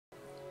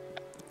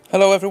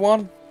Hello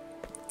everyone,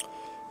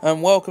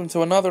 and welcome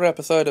to another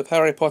episode of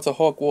Harry Potter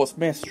Hogwarts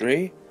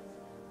Mystery.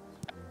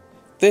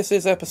 This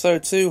is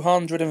episode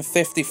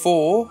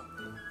 254,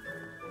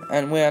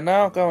 and we are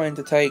now going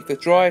to take the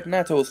dried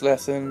nettles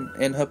lesson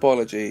in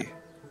herbology.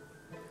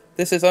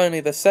 This is only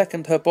the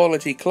second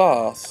herbology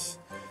class,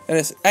 and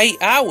it's 8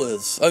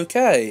 hours,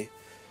 okay.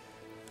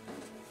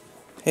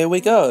 Here we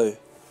go.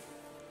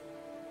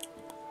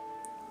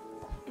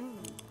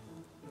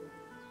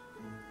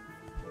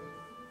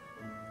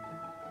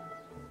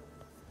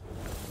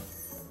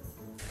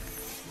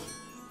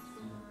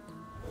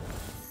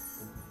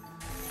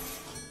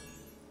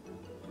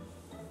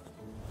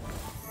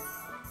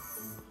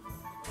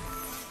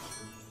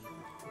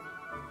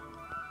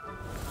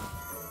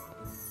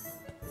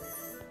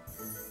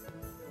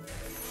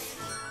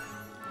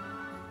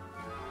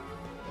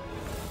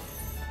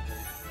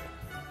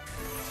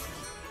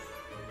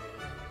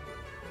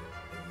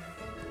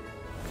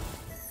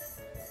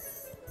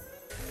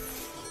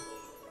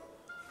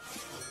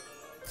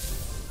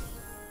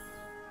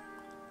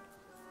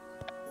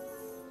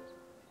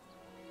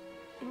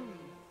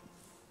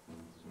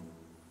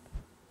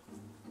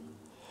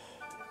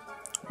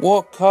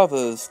 What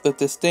covers the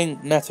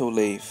distinct nettle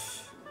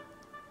leaf?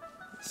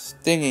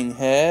 Stinging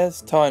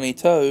hairs, tiny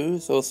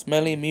toes, or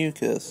smelly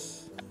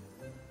mucus?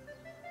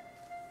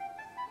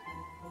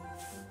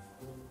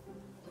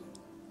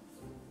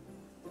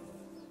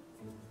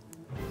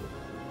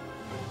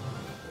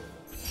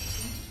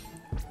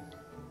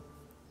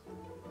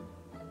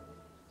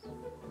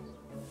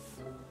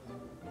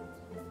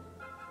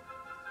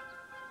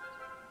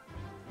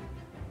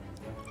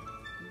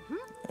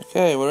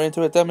 Okay, we're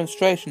into a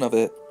demonstration of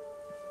it.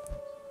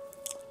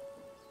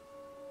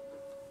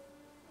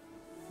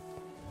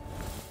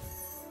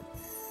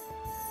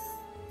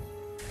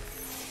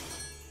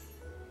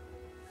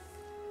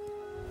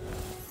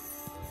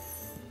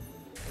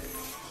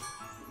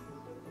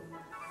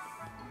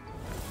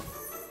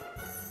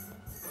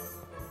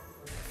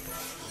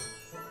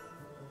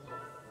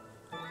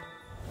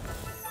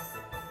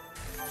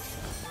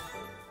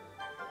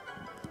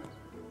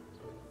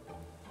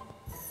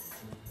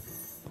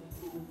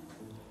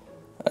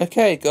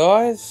 Okay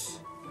guys,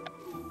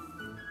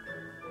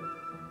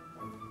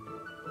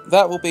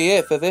 that will be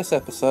it for this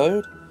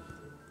episode,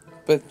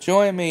 but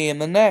join me in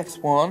the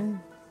next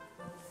one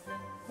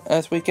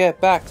as we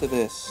get back to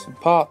this in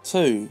part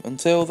 2.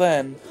 Until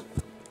then,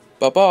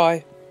 bye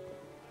bye.